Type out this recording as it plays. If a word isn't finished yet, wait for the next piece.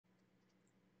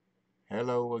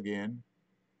Hello again,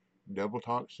 Double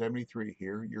Talk 73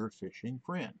 here, your fishing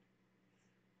friend.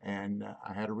 And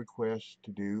I had a request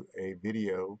to do a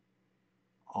video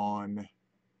on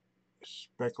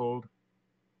speckled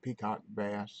peacock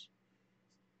bass.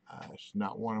 It's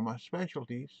not one of my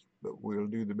specialties, but we'll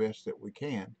do the best that we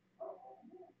can.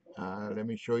 Let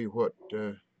me show you what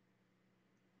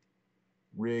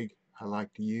rig I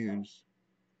like to use.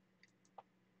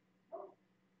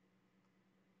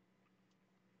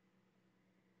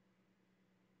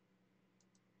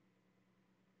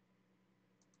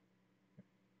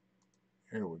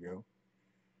 There we go.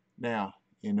 Now,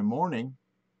 in the morning,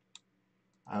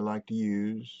 I like to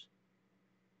use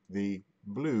the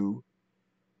blue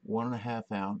 1.5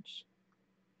 ounce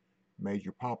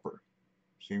major popper.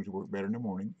 Seems to work better in the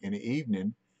morning. In the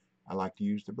evening, I like to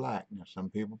use the black. Now, some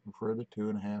people prefer the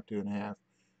 2.5.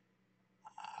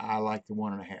 I like the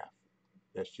 1.5.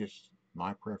 That's just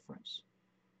my preference.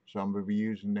 So I'm going to be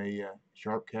using a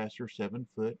Sharpcaster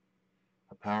 7-foot,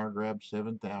 a Power Grab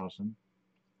 7000,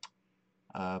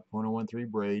 0.013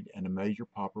 braid, and a major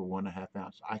popper 1.5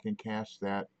 ounce. I can cast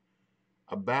that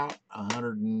about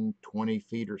 120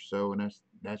 feet or so, and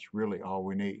that's really all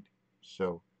we need.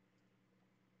 So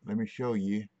let me show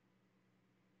you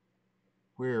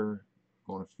where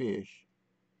we're going to fish.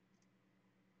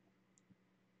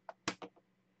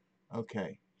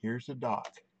 Okay, here's the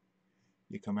dock.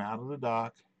 You come out of the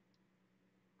dock,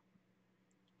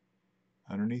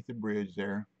 underneath the bridge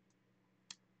there,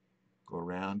 go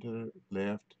around to the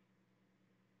left,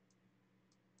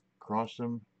 cross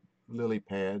some lily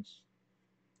pads,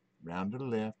 round to the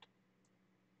left.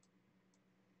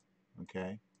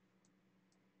 Okay.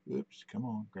 Oops, come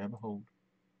on, grab a hold.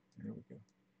 There we go.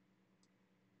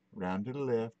 Round to the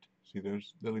left. See,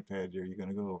 there's lily pads there you're going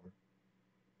to go over.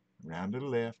 Round to the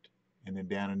left, and then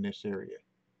down in this area.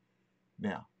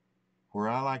 Now, where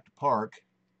I like to park,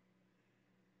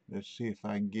 let's see if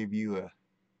I can give you a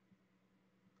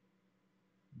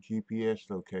GPS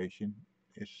location.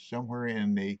 It's somewhere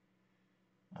in the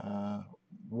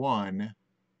 1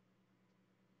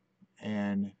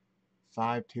 and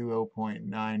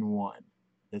 520.91.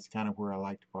 That's kind of where I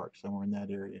like to park, somewhere in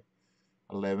that area.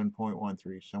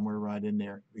 11.13, somewhere right in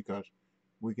there, because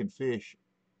we can fish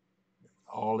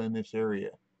all in this area,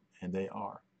 and they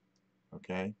are.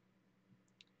 Okay?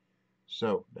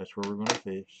 So that's where we're going to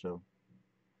fish. So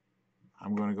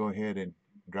I'm going to go ahead and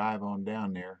drive on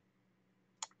down there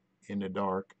in the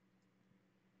dark.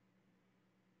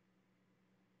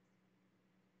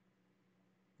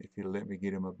 If you'll let me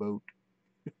get him a boat.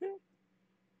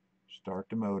 Start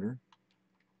the motor.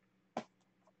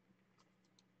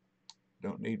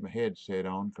 Don't need my headset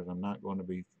on because I'm not going to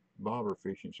be bobber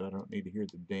fishing, so I don't need to hear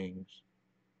the dings.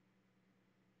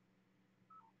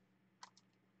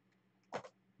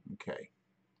 Okay.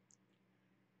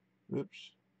 Oops.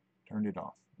 Turned it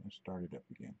off. Let's start it up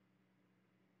again.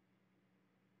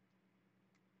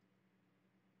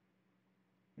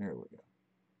 There we go.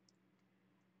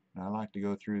 Now I like to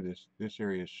go through this. This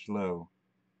area is slow.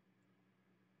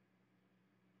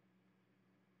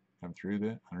 Come through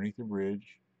the underneath the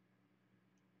bridge.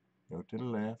 Go to the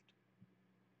left.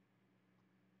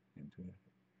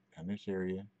 Down this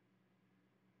area.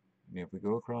 And if we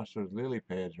go across those lily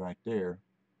pads right there,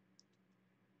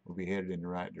 we'll be headed in the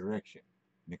right direction,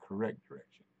 in the correct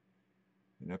direction.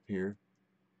 And up here,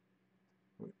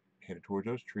 we're headed towards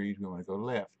those trees. We want to go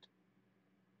left.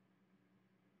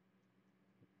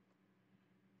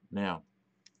 Now,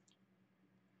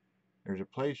 there's a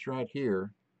place right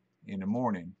here in the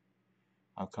morning.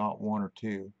 I caught one or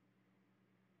two.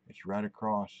 It's right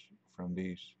across from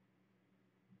these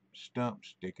stumps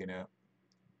sticking up.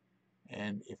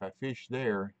 And if I fish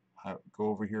there, I go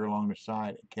over here along the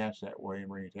side and cast that way and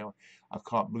bring it that way. I've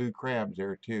caught blue crabs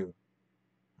there too.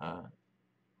 Run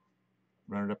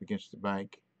it up against the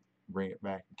bank, bring it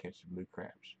back and catch the blue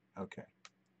crabs. Okay.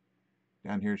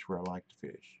 Down here's where I like to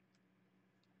fish.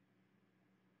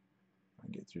 I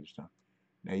get through the stuff.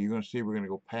 Now you're going to see we're going to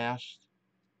go past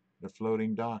the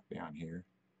floating dock down here.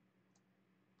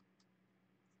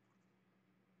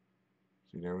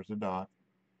 See, there was the dock.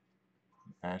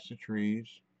 Past the trees.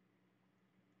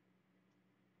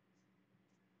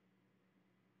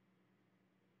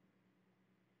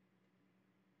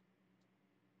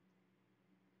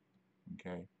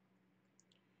 Okay.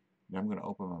 Now I'm going to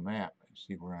open my map and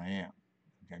see where I am.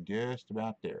 Okay, I'm just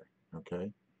about there.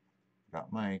 Okay.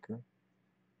 Got my anchor.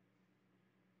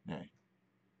 Now,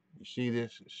 you see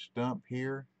this stump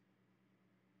here?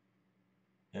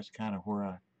 That's kind of where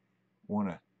I want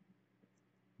to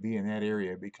be, in that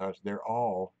area, because they're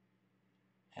all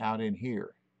out in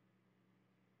here.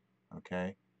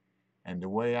 Okay. And the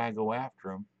way I go after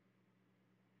them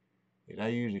is I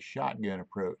use a shotgun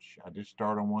approach. I just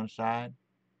start on one side,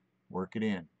 work it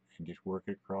in, and just work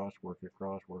it across, work it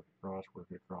across, work it across, work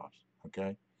it across.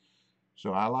 Okay?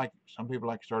 So some people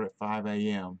like to start at 5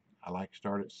 a.m. I like to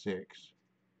start at 6.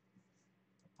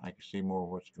 I can see more of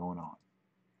what's going on,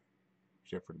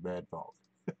 except for the bad fog.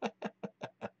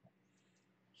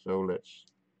 So let's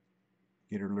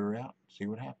get her lure out and see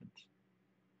what happens.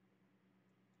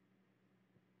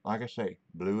 Like I say,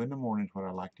 blue in the morning is what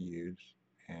I like to use,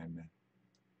 and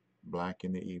black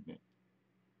in the evening.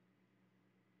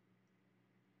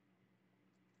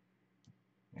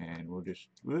 And we'll just,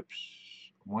 whoops,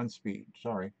 one speed,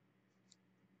 sorry.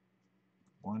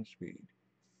 One speed.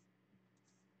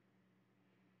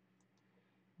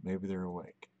 Maybe they're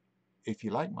awake. If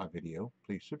you like my video,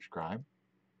 please subscribe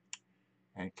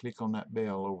and click on that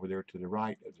bell over there to the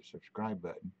right of the subscribe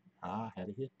button. I had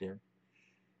a hit there.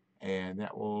 And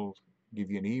that will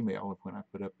give you an email of when I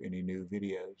put up any new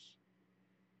videos.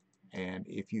 And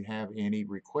if you have any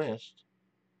requests,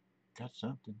 got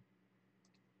something.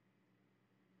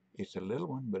 It's a little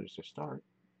one, but it's a start.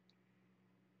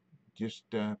 Just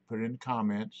put it in the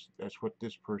comments. That's what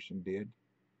this person did.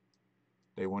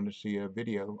 They wanted to see a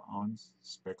video on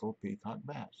speckled peacock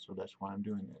bass, so that's why I'm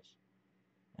doing this.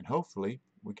 And hopefully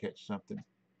we catch something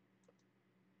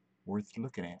worth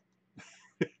looking at.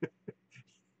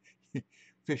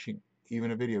 Fishing,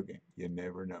 even a video game, you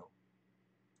never know.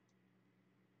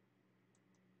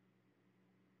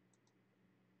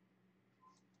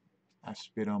 I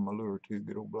spit on my lure too,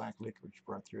 good old black licorice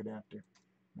before I threw it out there.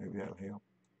 Maybe that'll help.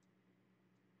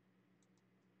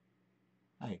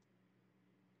 Hey,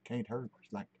 can't hurt.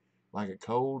 It's like a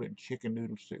cold and chicken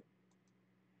noodle soup.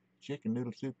 Chicken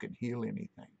noodle soup can heal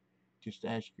anything. Just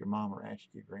ask your mom or ask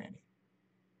your granny.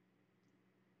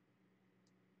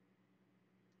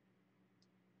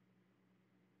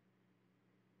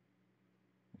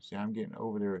 See, I'm getting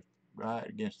over there right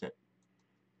against that.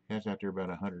 That's out there about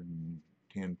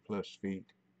 110 plus feet.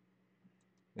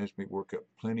 Lets me work up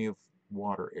plenty of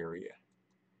water area,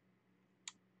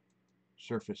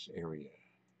 surface area.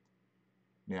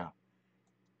 Now,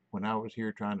 when I was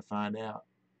here trying to find out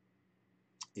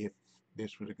if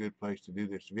this was a good place to do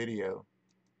this video,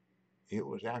 it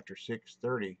was after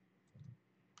 6:30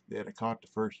 that I caught the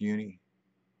first uni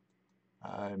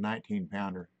 19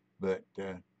 pounder, but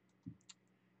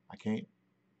I can't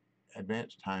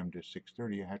advance time to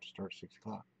 6:30. I have to start 6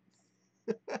 o'clock.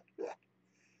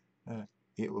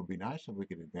 It would be nice if we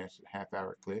could advance at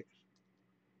half-hour clicks,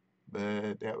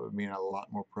 but that would mean a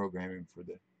lot more programming for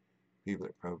the people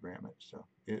that program it. So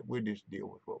we just deal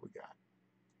with what we got.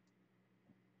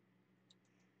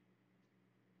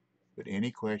 But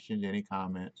any questions, any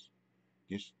comments,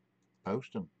 just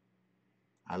post them.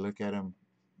 I look at them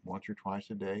once or twice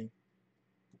a day.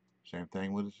 Same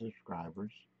thing with the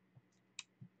subscribers.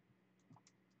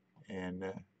 And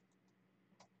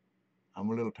I'm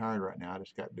a little tired right now. I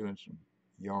just got doing some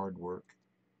yard work.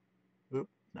 Oop,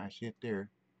 nice hit there.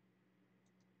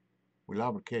 We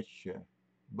liable to catch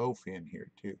bowfin here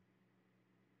too.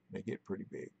 They get pretty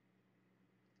big.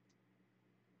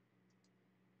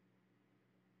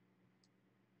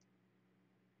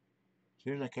 As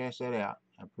soon as I cast that out,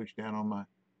 I push down on my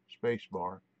space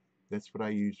bar. That's what I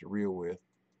use to reel with.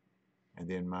 And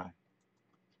then my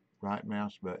right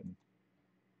mouse button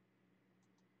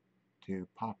to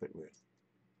pop it with.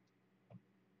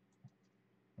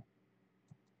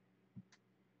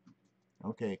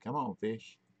 Okay, come on,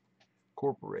 fish.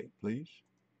 Cooperate, please.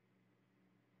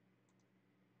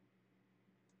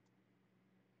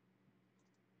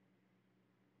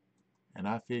 And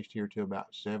I fished here till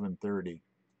about 7:30,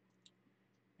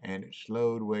 and it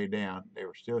slowed way down. They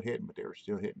were still hitting, but they were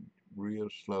still hitting real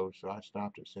slow. So I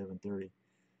stopped at 7:30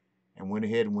 and went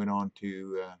ahead and went on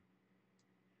to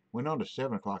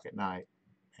 7 o'clock at night,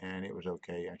 and it was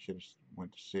okay. I should have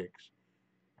went to 6,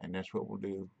 and that's what we'll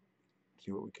do.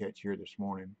 See what we catch here this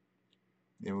morning.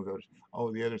 Then we'll go to,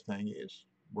 oh, the other thing is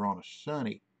we're on a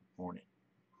sunny morning.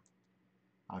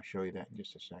 I'll show you that in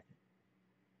just a second.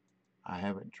 I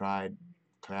haven't tried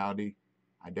cloudy.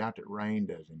 I doubt that rain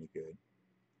does any good.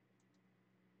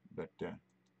 But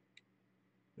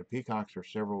the peacocks are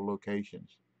several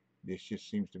locations. This just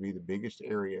seems to be the biggest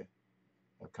area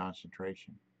of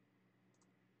concentration.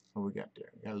 What we got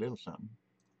there? We got a little something.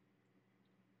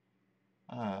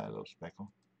 A little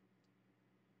speckle.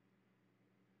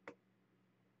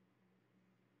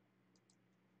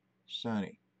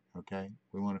 Sunny. Okay.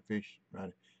 We want to fish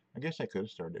right. I guess I could have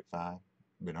started at 5.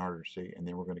 Been harder to see. And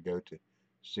then we're going to go to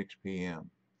 6 p.m.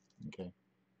 Okay.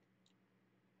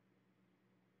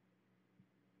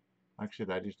 Like I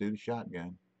said, I just do the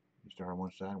shotgun. You start on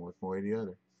one side and work my way to the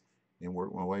other. Then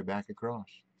work my way back across.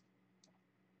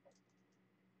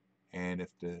 And if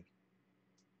the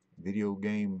video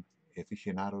game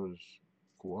aficionados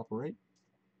cooperate,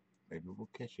 maybe we'll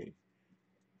catch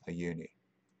a uni.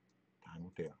 Time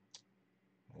will tell.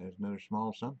 There's another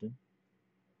small something.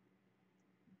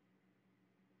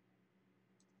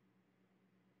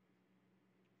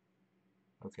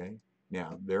 Okay.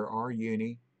 Now, there are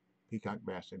uni peacock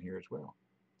bass in here as well.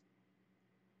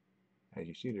 As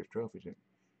you see, there's trophies in it.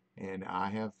 And I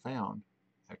have found,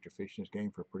 after fishing this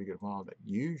game for a pretty good while, that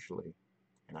usually,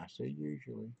 and I say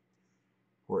usually,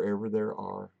 wherever there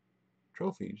are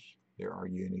trophies, there are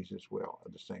unis as well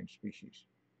of the same species.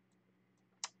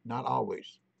 Not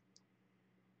always.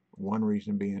 One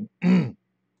reason being,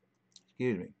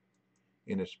 excuse me,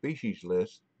 in a species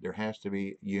list, there has to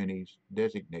be unis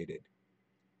designated.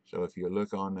 So if you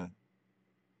look on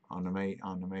the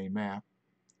main map,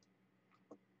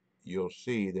 you'll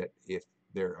see that if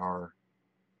there are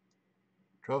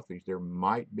trophies, there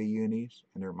might be unis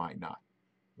and there might not.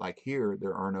 Like here,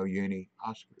 there are no uni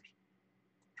Oscars.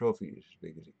 Trophy is as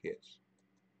big as it gets.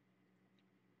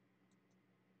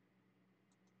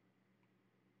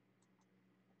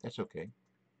 That's okay.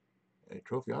 A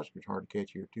trophy Oscar is hard to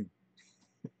catch here too.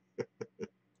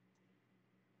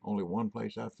 Only one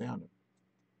place I've found them.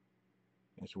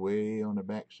 That's way on the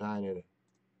back side of the...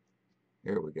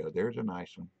 There we go. There's a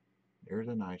nice one. There's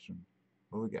a nice one.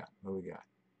 What we got? What we got?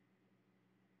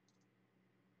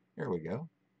 There we go.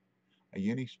 A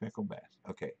uni speckled bass.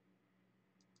 Okay.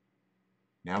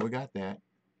 Now we got that.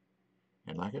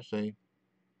 And like I say,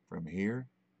 from here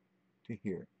to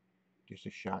here, just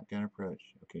a shotgun approach.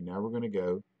 Okay, now we're going to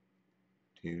go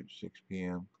to 6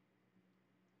 p.m.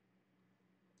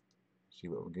 See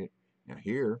what we get. Now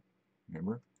here,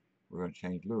 remember, we're going to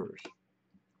change lures.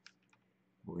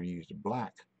 We're going to use the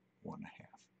black 1.5.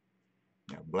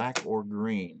 Now black or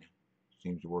green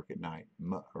seems to work at night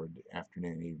or the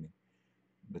afternoon, evening,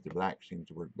 but the black seems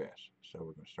to work best. So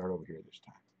we're going to start over here this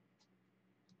time.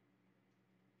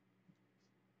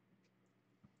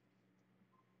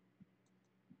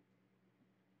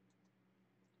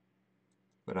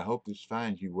 But I hope this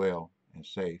finds you well and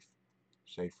safe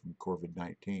from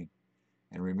COVID-19.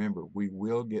 And remember, we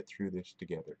will get through this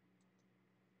together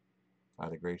by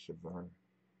the grace of our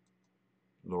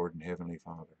Lord and Heavenly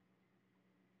Father.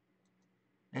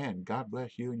 And God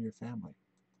bless you and your family.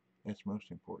 That's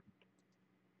most important.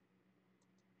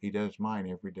 He does mine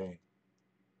every day.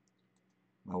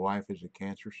 My wife is a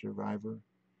cancer survivor,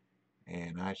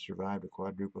 and I survived a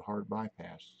quadruple heart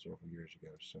bypass several years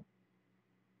ago, so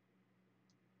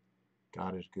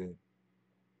God is good.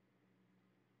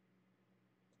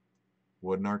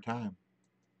 Wasn't our time.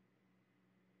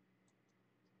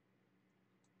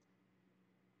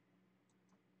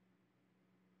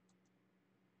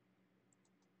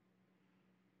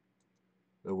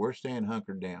 But we're staying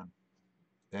hunkered down.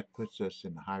 That puts us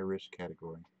in the high risk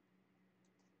category.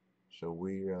 So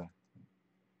we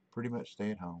pretty much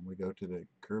stay at home. We go to the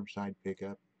curbside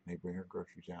pickup. They bring our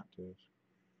groceries out to us.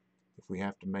 If we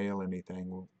have to mail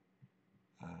anything,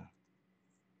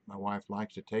 my wife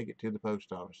likes to take it to the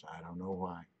post office. I don't know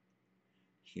why.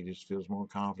 She just feels more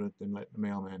confident than letting the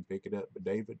mailman pick it up. But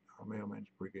David, our mailman's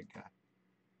a pretty good guy.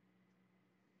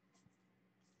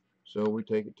 So we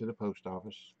take it to the post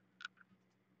office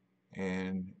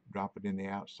and drop it in the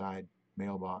outside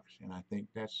mailbox. And I think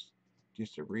that's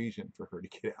just a reason for her to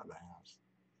get out of the house.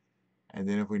 And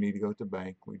then if we need to go to the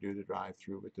bank, we do the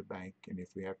drive-through with the bank. And if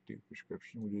we have to do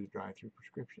prescription, we do the drive-through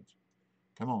prescriptions.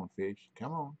 Come on, fish.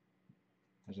 Come on.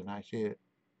 That's a nice hit.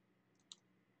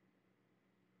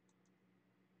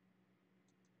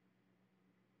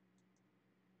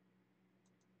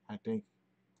 I think,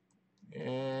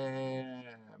 yeah,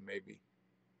 maybe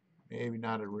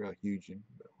not a real huge one,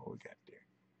 but what we got there.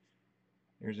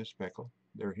 There's a speckle.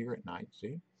 They're here at night,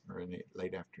 see, or in the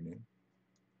late afternoon.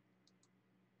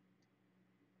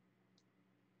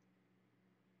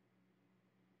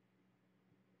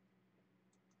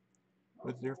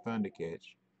 But they're fun to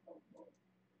catch.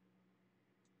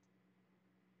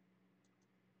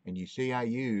 And you see I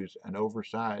use an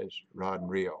oversized rod and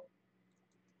reel.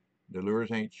 The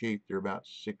lures ain't cheap. They're about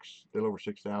little over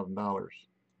 $6,000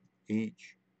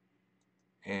 each.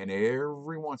 And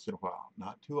every once in a while,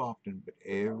 not too often, but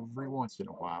every once in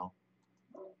a while,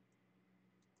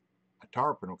 a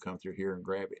tarpon will come through here and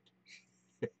grab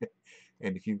it.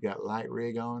 And if you've got light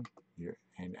rig on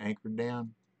and anchored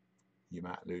down, you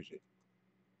might lose it.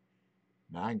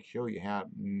 Now I can show you how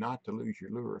not to lose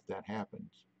your lure if that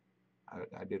happens.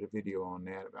 I did a video on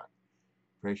that about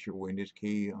press your Windows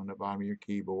key on the bottom of your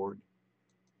keyboard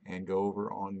and go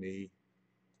over on the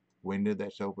window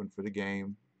that's open for the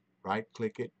game, right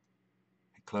click it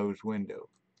and close window.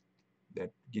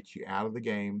 That gets you out of the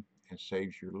game and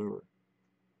saves your lure.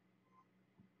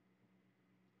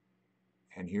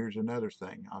 And here's another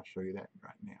thing. I'll show you that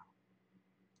right now.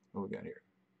 What we got here?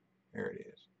 There it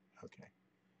is. Okay.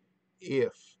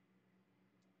 If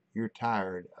you're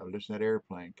tired of listening to that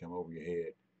airplane come over your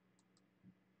head,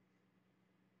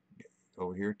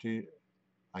 over here to,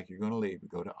 like you're going to leave,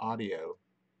 go to audio,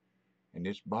 and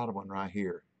this bottom one right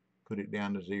here, put it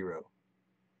down to 0.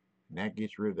 And that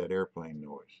gets rid of that airplane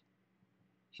noise.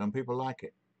 Some people like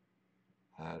it.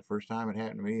 The first time it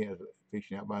happened to me, I was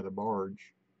fishing out by the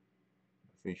barge,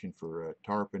 fishing for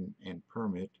tarpon and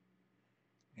permit,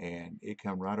 and it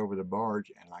come right over the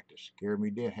barge and like to scare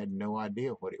me dead. Had no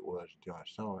idea what it was until I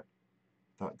saw it.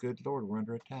 Thought, good Lord, we're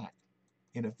under attack.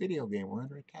 In a video game, we're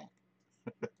under attack.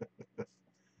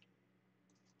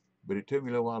 But it took me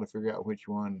a little while to figure out which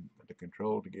one to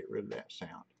control to get rid of that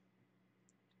sound.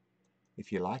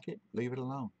 If you like it, leave it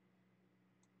alone.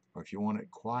 Or if you want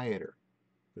it quieter,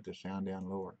 put the sound down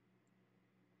lower.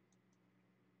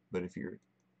 But if you're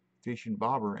fishing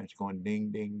bobber and it's going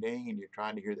ding, ding, ding, and you're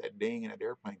trying to hear that ding and an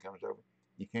airplane comes over,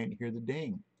 you can't hear the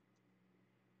ding.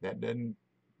 That doesn't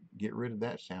get rid of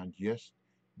that sound, just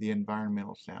the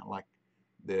environmental sound, like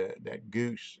that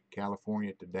goose California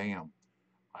at the dam.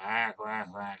 Quack,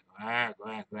 quack, quack, quack,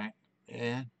 quack, quack.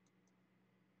 Yeah.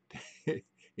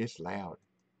 It's loud.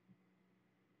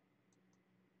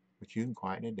 But you can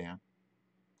quieten it down.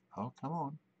 Oh, come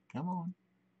on. Come on.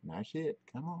 Nice hit.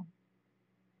 Come on.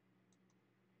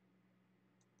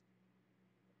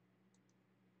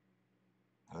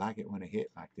 I like it when a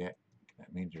hit like that.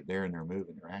 That means they're there and they're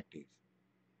moving. They're active.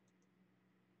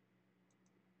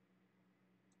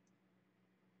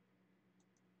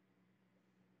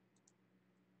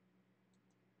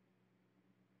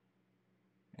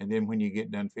 And then when you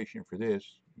get done fishing for this,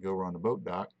 you go over on the boat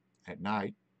dock at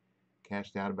night,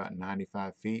 cast out about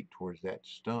 95 feet towards that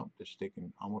stump that's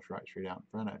sticking almost right straight out in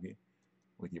front of you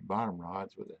with your bottom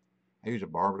rods. I use a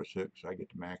barbless hook, so I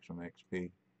get the maximum XP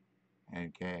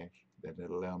and cash that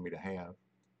it'll allow me to have.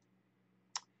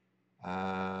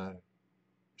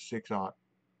 6/0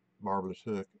 barbless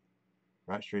hook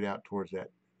right straight out towards that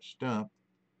stump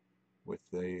with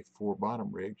the 4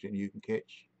 bottom rigs, and you can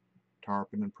catch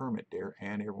tarpon and permit there,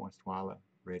 and every once in a while a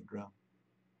red drum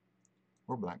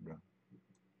or black drum.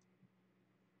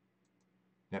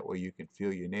 That way you can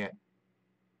fill your net.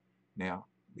 Now,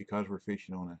 because we're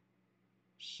fishing on a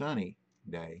sunny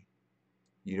day,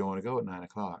 you don't want to go at 9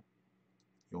 o'clock.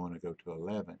 You want to go to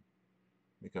 11,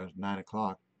 because 9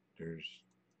 o'clock, there's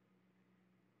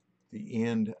the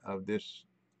end of this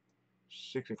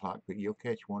 6 o'clock, but you'll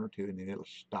catch 1 or 2 and then it'll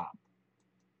stop.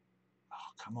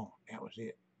 Oh, come on, that was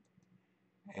it.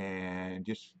 And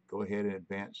just go ahead and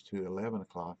advance to 11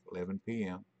 o'clock, 11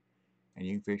 p.m. and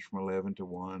you can fish from 11 to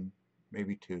 1,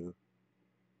 maybe 2,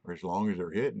 or as long as they're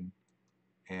hitting,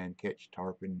 and catch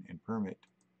tarpon and permit,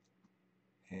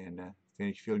 and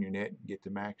finish filling your net and get the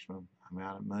maximum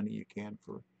amount of money you can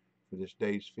for this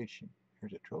day's fishing.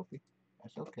 Here's a trophy.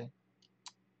 That's okay.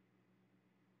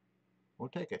 We'll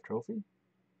take a trophy.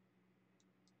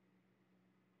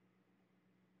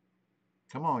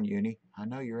 Come on, Uni. I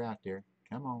know you're out there.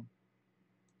 Come on.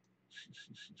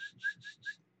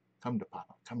 Come to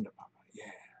Papa. Come to Papa. Yeah.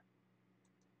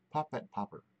 Pop that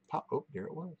popper. Pop. Oh, there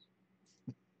it was.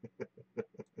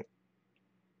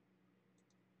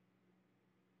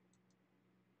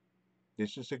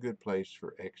 This is a good place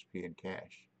for XP and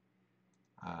cash.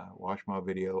 Watch my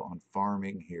video on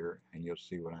farming here, and you'll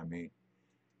see what I mean.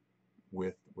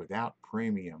 Without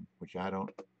premium, which the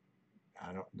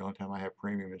only time I have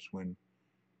premium is when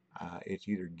it's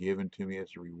either given to me as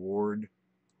a reward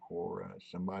or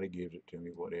somebody gives it to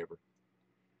me, whatever.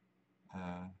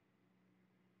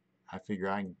 I figure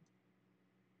I can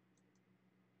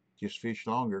just fish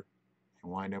longer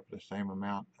and wind up with the same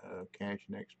amount of cash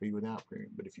and XP without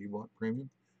premium. But if you want premium,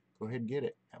 go ahead and get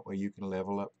it. That way you can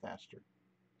level up faster,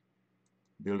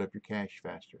 build up your cash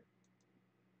faster.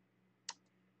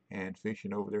 And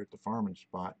fishing over there at the farming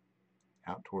spot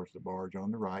out towards the barge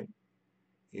on the right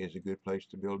is a good place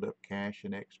to build up cash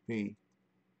and XP.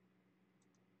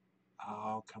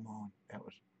 Oh, come on. That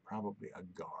was probably a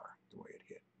gar, the way it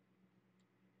hit.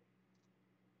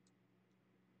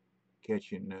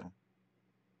 Catching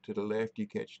to the left, you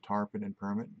catch tarpon and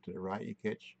permit. And to the right, you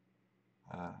catch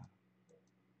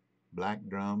black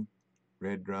drum,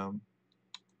 red drum,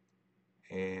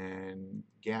 and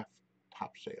gaff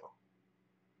topsail,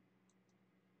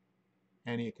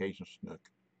 and the occasional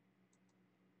snook,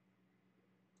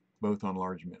 both on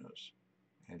large minnows.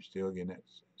 And still again,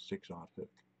 that's 6/0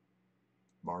 hook.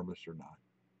 barbless or not.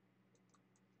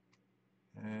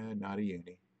 Not a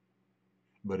uni.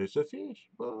 But it's a fish.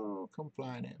 Oh, come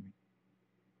flying at me.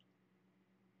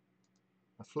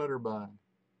 A flutterby.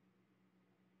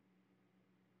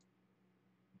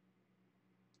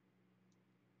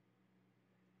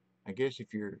 I guess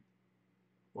if you're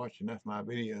watching enough of my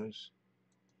videos,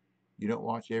 you don't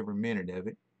watch every minute of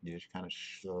it. You just kind of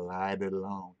slide it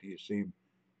along till you see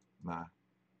my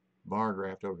bar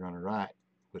graph over on the right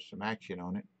with some action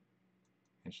on it,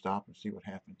 and stop and see what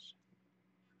happens.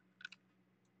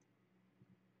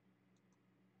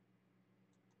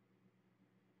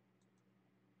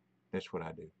 That's what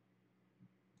I do.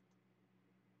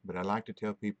 But I like to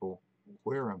tell people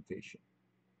where I'm fishing,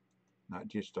 not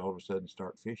just all of a sudden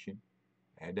start fishing.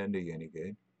 That doesn't do you any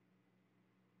good.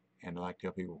 And I like to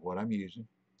tell people what I'm using,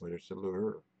 whether it's a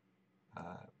lure,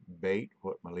 bait,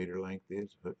 what my leader length is,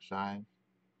 hook size,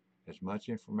 as much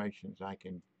information as I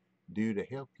can do to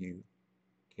help you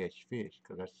catch fish,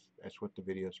 because that's what the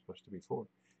video is supposed to be for,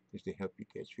 is to help you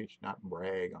catch fish, not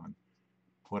brag on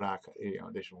what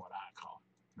this is what I call it.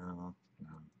 No,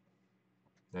 no,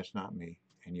 that's not me.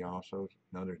 And you also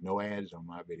know there's no ads on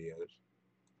my videos.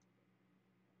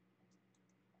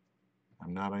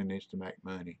 I'm not in this to make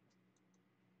money.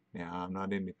 Now, I'm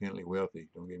not independently wealthy,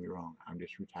 don't get me wrong. I'm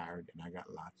just retired and I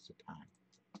got lots of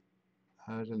time.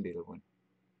 I was a little one.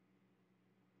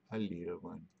 A little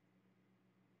one.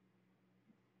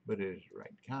 But it is the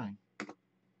right kind.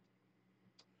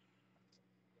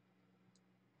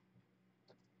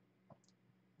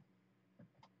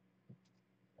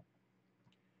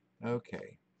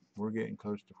 Okay, we're getting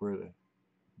close to where the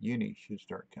uni should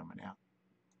start coming out.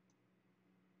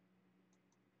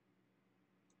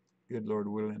 Good Lord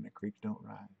willing, the creeks don't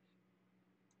rise.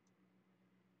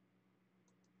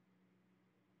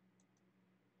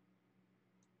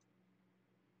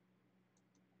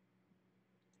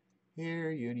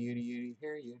 Here, uni, uni, uni,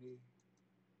 here, uni.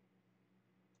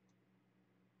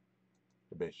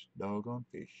 The best doggone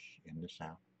fish in the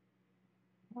South.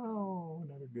 Oh,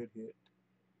 another good hit.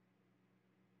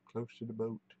 Close to the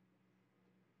boat.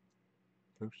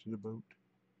 Close to the boat.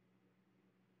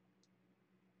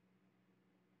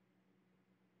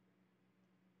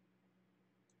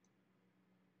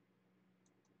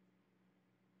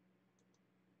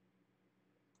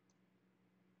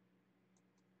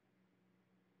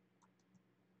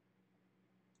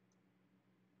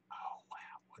 Oh, wow,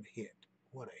 what a hit.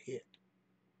 What a hit.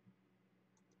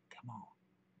 Come on.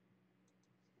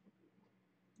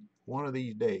 One of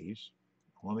these days,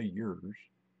 one of yours,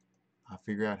 I'll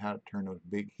figure out how to turn those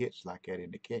big hits like that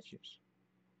into catches.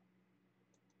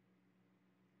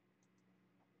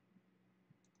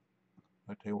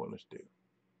 I'll tell you what, let's do.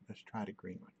 Let's try the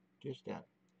green one, just out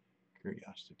of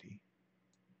curiosity.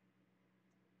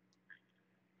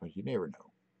 Because you never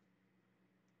know.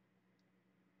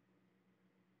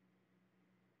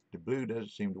 The blue doesn't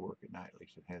seem to work at night, at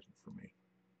least it hasn't for me.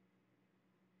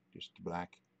 Just the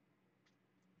black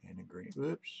and the green.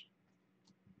 Oops.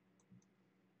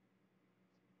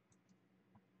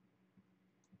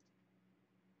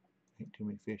 Ain't too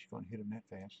many fish going to hit them that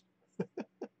fast.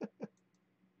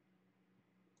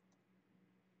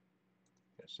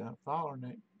 Got something following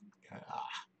it.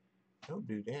 Don't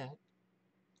do that.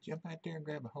 Jump out there and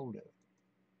grab a hold of it.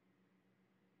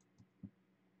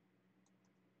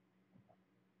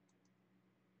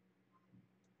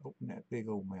 Open that big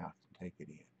old mouth and take it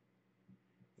in.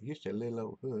 It's just a little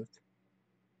old hook.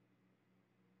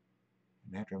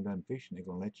 And after I'm done fishing, they're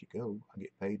going to let you go. I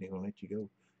get paid, they're going to let you go.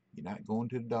 You're not going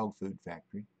to the dog food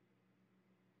factory.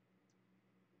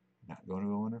 You're not going to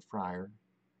go in a fryer.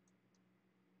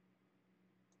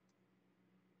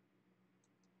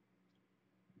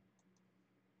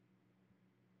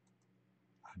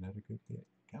 Another good hit.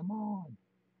 Come on.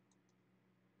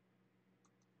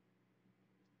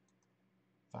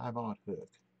 5/0 hook.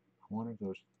 I wonder if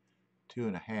those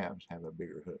 2.5s have a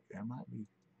bigger hook. That might be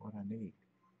what I need.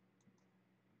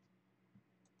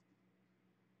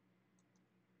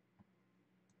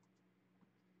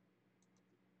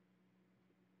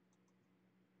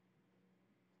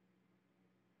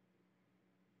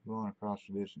 Go on across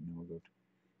to this and then we'll go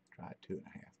try 2.5,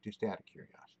 just out of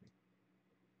curiosity.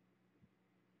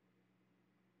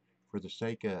 For the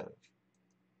sake of.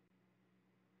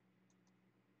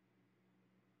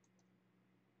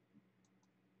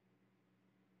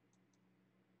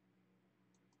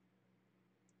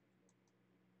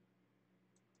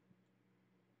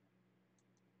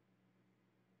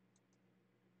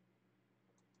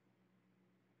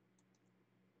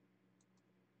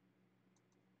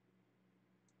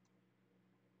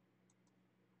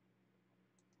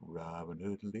 Robin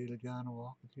Hood and Little John are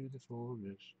walking through the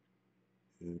forest.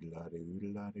 Oodle-loddy,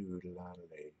 oodle-loddy,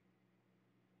 oodle-loddy-lay.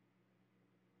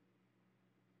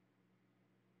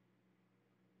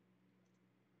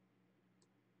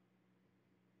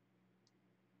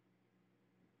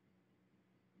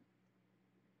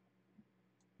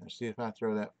 Now see, if I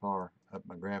throw that far up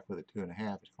my graph with a 2.5,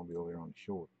 it's going to be over there on the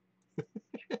shore.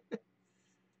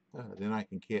 Then I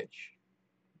can catch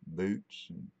boots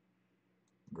and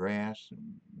grass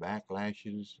and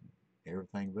backlashes and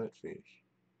everything but fish.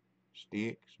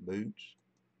 Sticks, boots,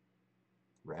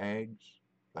 rags,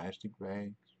 plastic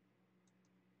rags.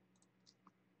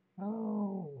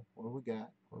 Oh, what do we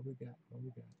got? What do we got? What do we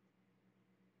got?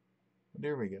 Well,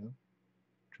 there we go.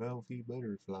 12-feet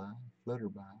butterfly, flutter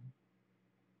by.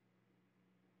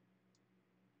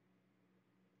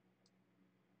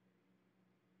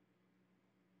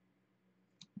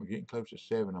 We're getting close to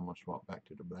 7. I'm going to swap back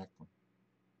to the black one.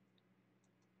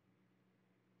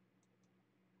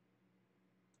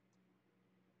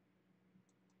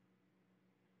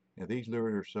 Now these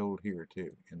lures are sold here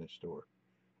too in the store.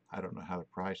 I don't know how the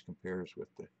price compares with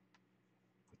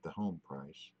the home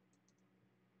price.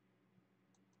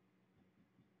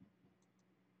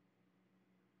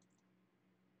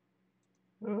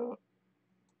 Oh.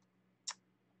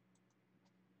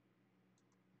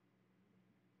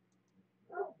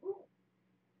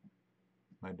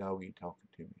 My doggy talking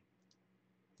to me.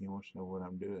 He wants to know what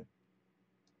I'm doing.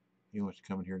 He wants to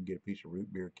come in here and get a piece of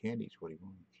root beer candy is what he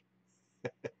wants.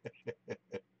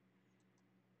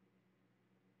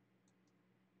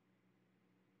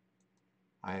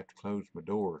 I have to close my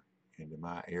door into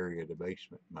my area of the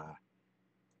basement, my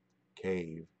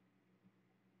cave,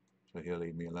 so he'll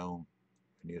leave me alone.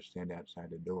 And he'll stand outside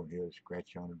the door and he'll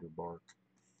scratch on it or bark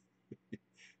to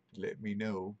let me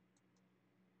know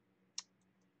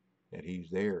that he's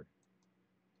there.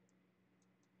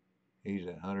 He's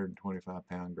a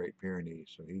 125-pound Great Pyrenees,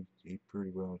 so he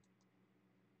pretty well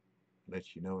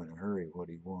lets you know in a hurry what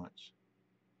he wants.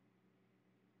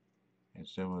 And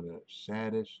some of the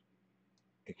saddest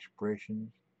expressions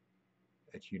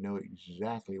that you know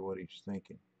exactly what he's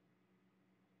thinking.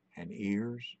 And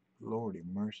ears, Lordy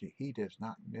mercy, he does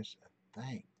not miss a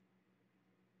thing.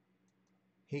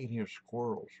 He can hear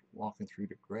squirrels walking through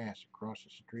the grass across the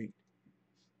street.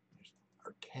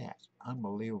 Or cats,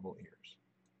 unbelievable ears.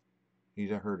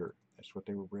 He's a herder. That's what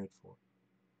they were bred for.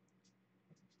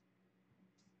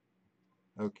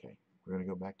 Okay, we're going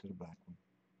to go back to the black one.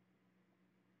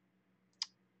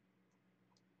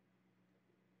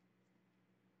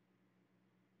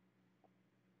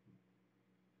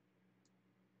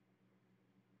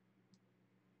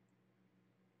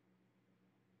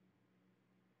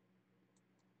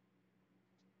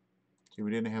 See,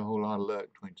 we didn't have a whole lot of luck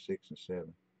between 6 and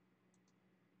 7.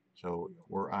 So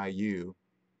we're IU,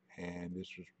 and this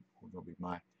was going to be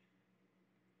my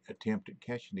attempt at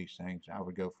catching these things. I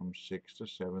would go from 6 to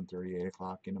 7:30, 8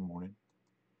 o'clock in the morning,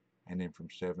 and then from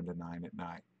 7 to 9 at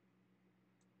night.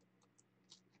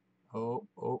 Oh,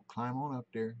 climb on up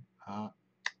there.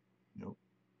 Nope.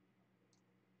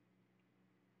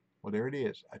 Well, there it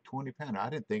is, a 20-pounder.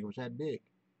 I didn't think it was that big.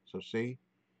 So see,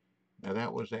 now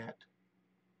that was at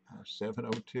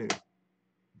 7:02.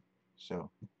 So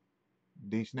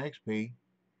decent XP,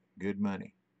 good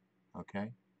money.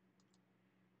 Okay.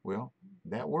 Well,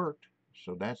 that worked.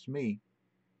 So that's me.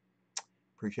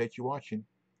 Appreciate you watching.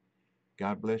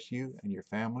 God bless you and your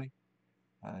family.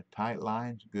 Tight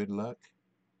lines, good luck.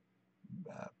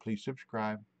 Please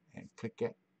subscribe and click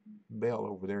that bell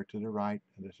over there to the right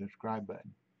of the subscribe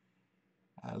button.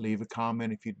 Leave a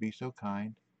comment if you'd be so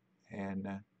kind. And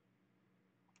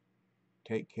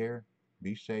take care.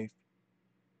 Be safe.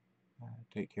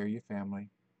 Take care of your family.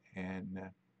 And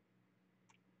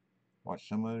watch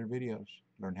some other videos.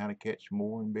 Learn how to catch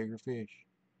more and bigger fish.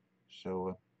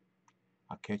 So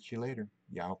I'll catch you later.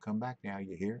 Y'all come back now.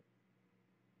 You hear?